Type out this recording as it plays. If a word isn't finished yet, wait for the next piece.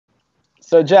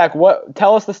So Jack,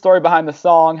 tell us the story behind the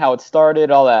song, how it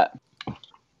started, all that.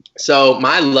 So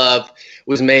My Love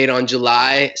was made on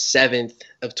July 7th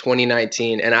of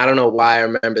 2019. And I don't know why I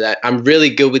remember that. I'm really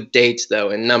good with dates though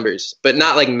and numbers, but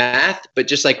not like math, but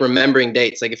just like remembering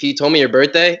dates. Like if you told me your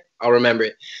birthday, I'll remember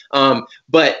it.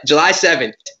 But July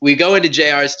 7th, we go into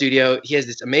JR's studio. He has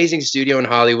this amazing studio in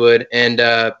Hollywood.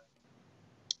 And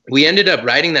we ended up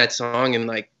writing that song in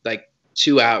like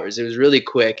 2 hours. It was really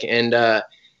quick. And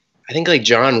I think like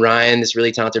John Ryan, this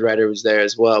really talented writer, was there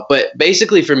as well. But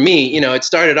basically for me, you know, it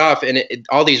started off and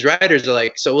all these writers are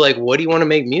like, so like, what do you want to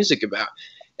make music about?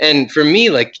 And for me,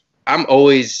 like, I'm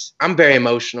very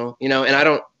emotional, you know,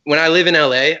 and when I live in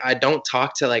LA, I don't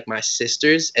talk to like my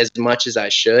sisters as much as I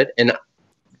should. And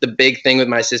the big thing with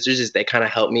my sisters is they kind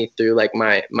of help me through like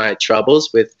my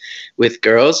troubles with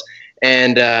girls.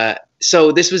 And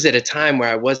so this was at a time where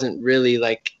I wasn't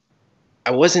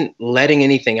letting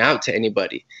anything out to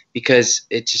anybody because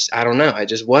I don't know, I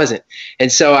just wasn't.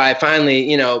 And so I finally,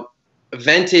 you know,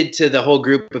 vented to the whole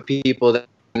group of people that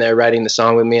they're writing the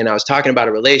song with me. And I was talking about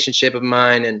a relationship of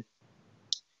mine. And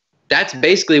that's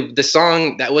basically what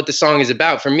the song is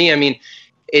about. For me, I mean,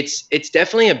 it's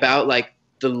definitely about like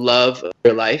the love of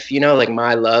your life, you know, like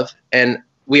my love. And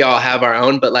we all have our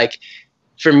own, but like,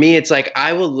 for me, it's like,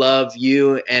 I will love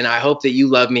you and I hope that you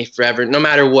love me forever, no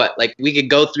matter what. Like we could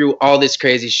go through all this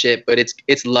crazy shit, but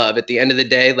it's love. At the end of the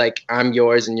day, like I'm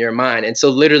yours and you're mine. And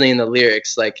so literally in the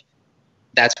lyrics, like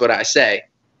that's what I say.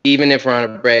 Even if we're on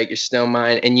a break, you're still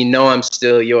mine and you know I'm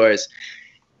still yours.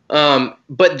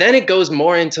 But then it goes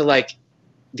more into like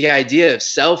the idea of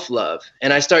self-love.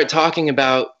 And I start talking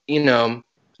about, you know,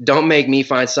 don't make me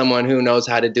find someone who knows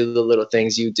how to do the little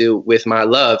things you do with my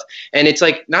love. And it's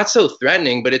like not so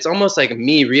threatening, but it's almost like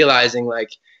me realizing like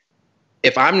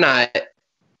if I'm not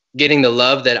getting the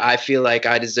love that I feel like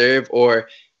I deserve, or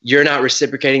you're not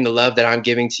reciprocating the love that I'm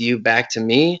giving to you back to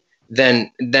me,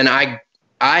 then I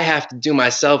have to do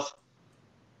myself,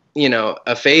 you know,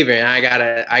 a favor, and I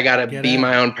gotta be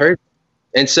my own person.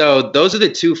 And so those are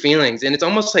the two feelings, and it's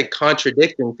almost like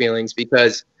contradicting feelings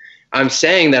because I'm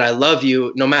saying that I love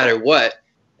you no matter what,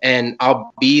 and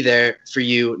I'll be there for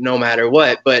you no matter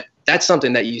what. But that's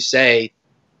something that you say,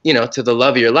 you know, to the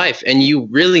love of your life, and you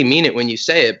really mean it when you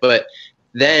say it. But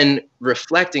then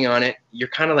reflecting on it, you're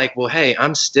kind of like, well, hey,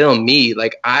 I'm still me.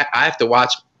 Like I have to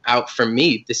watch out for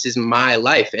me. This is my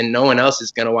life, and no one else is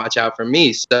going to watch out for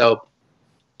me. So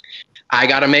I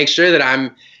got to make sure that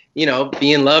I'm, you know,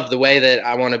 being loved the way that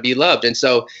I want to be loved. And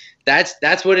so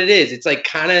that's what it is. It's like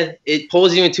kind of, it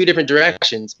pulls you in two different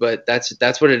directions, but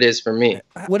that's what it is for me.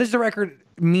 What does the record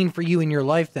mean for you in your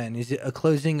life then? Is it a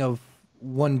closing of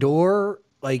one door?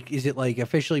 Like, is it like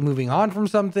officially moving on from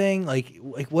something? Like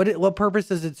what purpose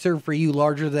does it serve for you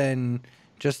larger than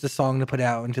just a song to put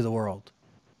out into the world?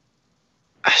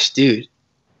 Gosh, dude,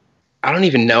 I don't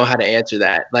even know how to answer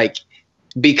that. Like,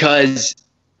 because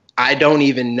I don't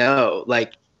even know,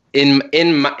 like in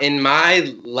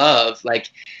my love, like,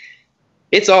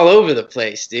 it's all over the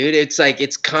place, dude. It's like,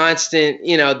 it's constant,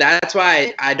 you know. That's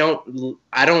why I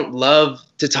don't love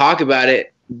to talk about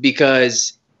it,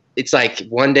 because it's like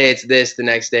one day it's this, the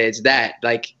next day it's that.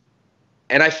 Like,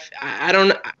 and I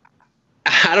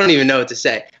don't even know what to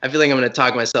say. I feel like I'm going to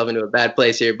talk myself into a bad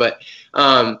place here, but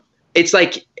it's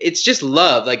like, it's just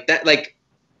love like that. Like,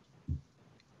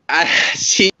 I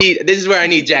see, this is where I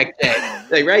need Jack J.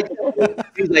 Like, right?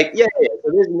 He's like, yeah.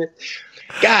 So this,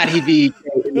 God, he'd be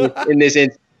in this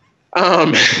instance.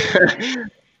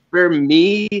 For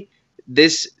me,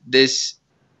 it's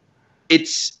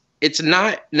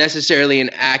not necessarily an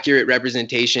accurate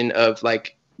representation of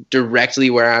like directly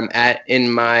where I'm at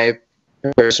in my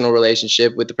personal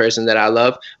relationship with the person that I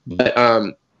love. But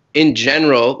in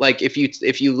general, like if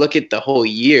you look at the whole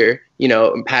year, you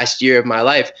know, past year of my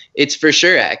life, it's for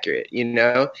sure accurate. You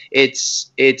know,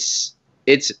 it's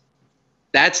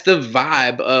that's the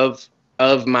vibe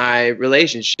of my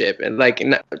relationship. And like,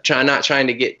 not trying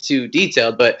to get too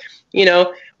detailed, but you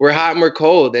know, we're hot and we're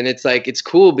cold, and it's like, it's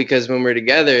cool because when we're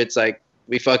together, it's like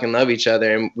we fucking love each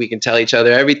other and we can tell each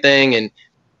other everything and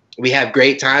we have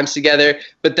great times together.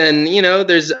 But then, you know,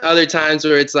 there's other times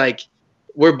where it's like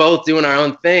we're both doing our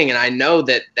own thing, and I know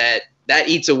that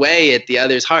eats away at the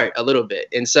other's heart a little bit.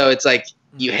 And so it's like,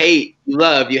 you hate, you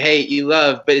love, you hate, you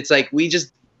love, but it's like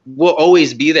we'll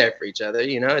always be there for each other,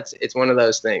 you know. It's one of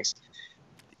those things.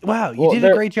 Wow, you did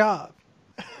a great job.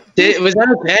 Was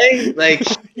that okay? Like,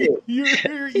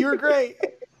 you're great.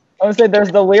 I would say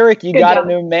there's the lyric, "You got a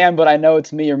new man, but I know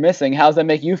it's me you're missing." How does that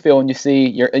make you feel when you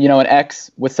see an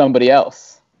ex with somebody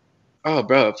else? Oh,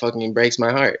 bro, it fucking breaks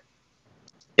my heart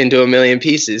into a million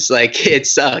pieces. Like, it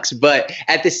sucks, but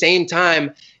at the same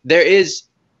time, there is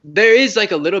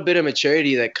like a little bit of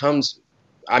maturity that comes,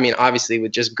 I mean, obviously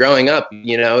with just growing up,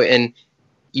 you know, and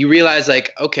you realize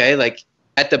like, okay, like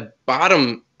at the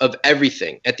bottom of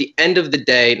everything, at the end of the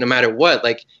day, no matter what,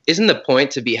 like, isn't the point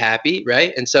to be happy,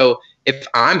 right? And so if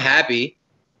I'm happy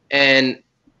and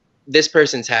this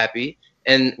person's happy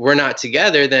and we're not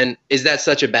together, then is that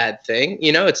such a bad thing?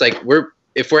 You know, it's like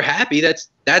if we're happy, that's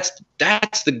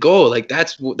the goal. Like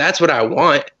that's what I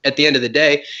want at the end of the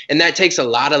day. And that takes a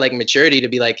lot of like maturity to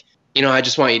be like, you know, I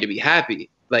just want you to be happy.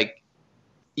 Like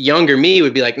younger me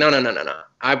would be like, no.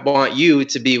 I want you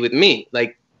to be with me.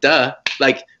 Like, duh.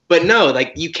 Like, but no,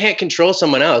 like you can't control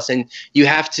someone else, and you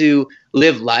have to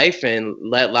live life and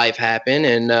let life happen.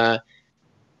 And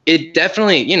it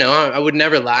definitely, you know, I would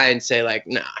never lie and say like,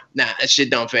 nah, that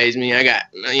shit don't faze me. I got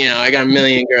a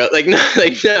million girls. Like,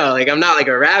 no, I'm not like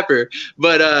a rapper,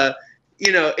 but,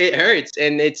 you know, it hurts.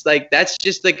 And it's like, that's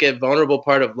just like a vulnerable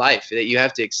part of life that you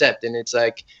have to accept. And it's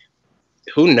like,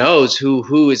 who knows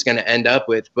who is going to end up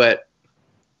with, but,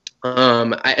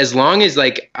 as long as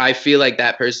like, I feel like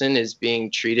that person is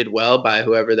being treated well by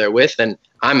whoever they're with, then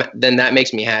that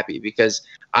makes me happy, because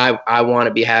I want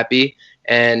to be happy,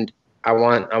 and I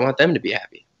want them to be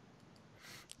happy.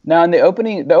 Now, in the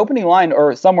opening line,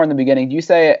 or somewhere in the beginning, do you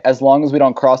say, as long as we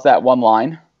don't cross that one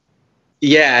line?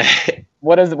 Yeah.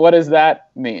 What does that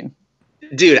mean?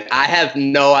 Dude, I have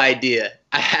no idea.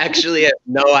 I actually have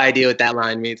no idea what that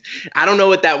line means. I don't know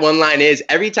what that one line is.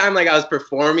 Every time like I was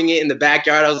performing it in the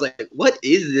backyard, I was like, what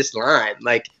is this line?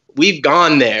 Like, we've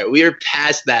gone there. We are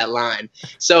past that line.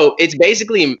 So it's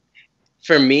basically,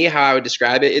 for me, how I would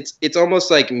describe it, it's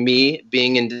almost like me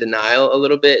being in denial a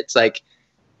little bit. It's like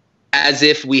as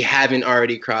if we haven't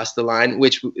already crossed the line,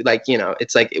 which, like, you know,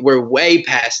 it's like we're way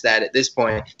past that at this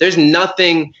point. There's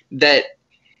nothing that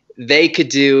they could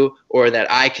do or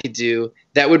that I could do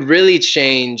that would really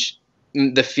change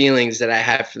the feelings that I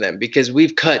have for them, because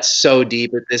we've cut so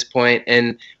deep at this point.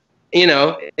 And, you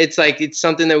know, it's like, it's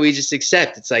something that we just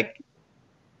accept. It's like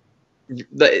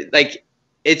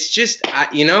it's just,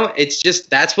 you know, it's just,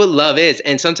 that's what love is.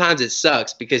 And sometimes it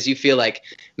sucks because you feel like,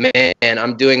 man,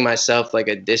 I'm doing myself like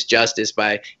a disjustice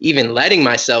by even letting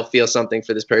myself feel something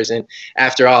for this person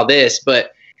after all this.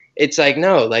 But it's like,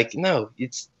 no,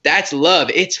 that's love.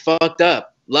 It's fucked up.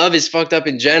 Love is fucked up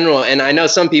in general. And I know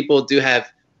some people do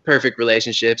have perfect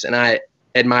relationships, and I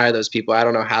admire those people. I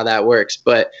don't know how that works,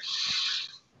 but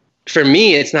for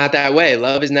me, it's not that way.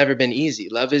 Love has never been easy.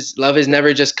 Love has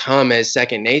never just come as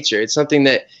second nature. It's something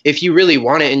that if you really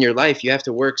want it in your life, you have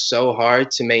to work so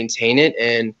hard to maintain it,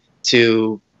 and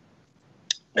you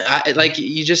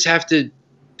just have to,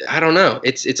 I don't know.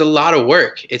 It's a lot of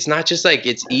work. It's not just like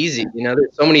it's easy. You know,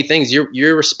 there's so many things.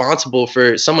 You're responsible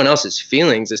for someone else's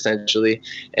feelings, essentially,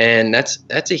 and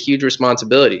that's a huge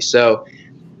responsibility. So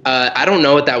I don't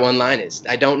know what that one line is.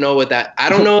 I don't know if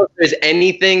there's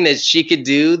anything that she could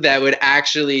do that would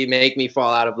actually make me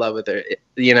fall out of love with her.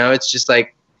 You know, it's just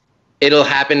like, it'll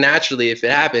happen naturally if it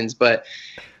happens, but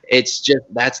it's just,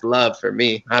 that's love for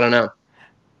me. I don't know.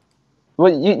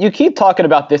 Well, you keep talking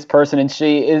about this person and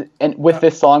she is, and with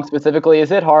this song specifically, is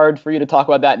it hard for you to talk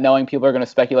about that knowing people are going to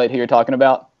speculate who you're talking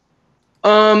about?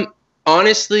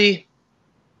 Honestly,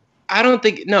 I don't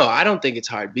think it's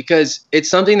hard, because it's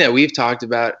something that we've talked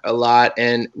about a lot,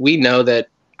 and we know that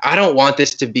I don't want it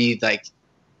to be like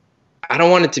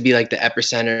the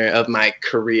epicenter of my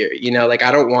career, you know, like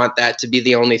I don't want that to be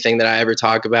the only thing that I ever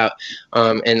talk about.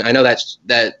 And I know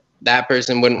that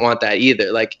person wouldn't want that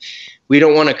either. Like, we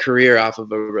don't want a career off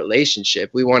of a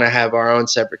relationship. We want to have our own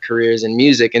separate careers in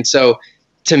music. And so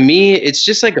to me, it's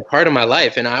just like a part of my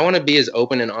life, and I want to be as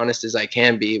open and honest as I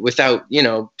can be without, you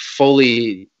know,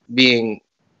 fully being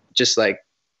just like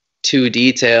too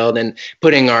detailed and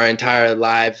putting our entire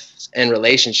lives and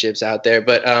relationships out there.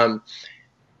 But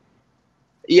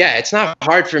yeah, it's not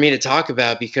hard for me to talk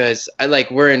about, because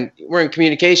we're in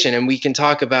communication, and we can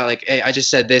talk about like, hey, I just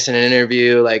said this in an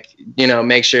interview, like, you know,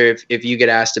 make sure if you get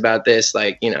asked about this,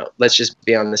 like, you know, let's just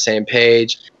be on the same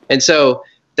page. And so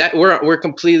that we're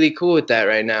completely cool with that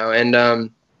right now.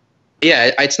 And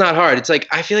yeah, it's not hard. It's like,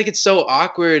 I feel like it's so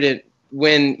awkward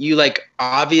when you like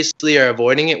obviously are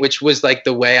avoiding it, which was like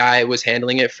the way I was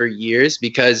handling it for years,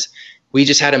 because we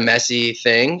just had a messy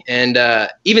thing. And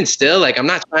even still, like, I'm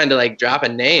not trying to like drop a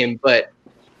name, but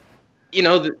you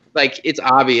know, like, it's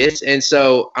obvious. And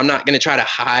so I'm not going to try to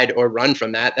hide or run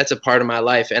from that. That's a part of my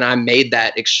life. And I made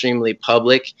that extremely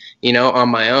public, you know, on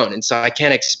my own. And so I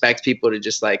can't expect people to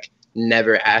just like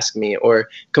never ask me or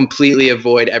completely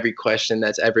avoid every question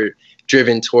that's ever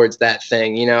driven towards that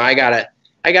thing. You know, I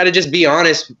gotta just be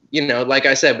honest, you know, like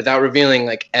I said, without revealing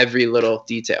like every little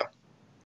detail.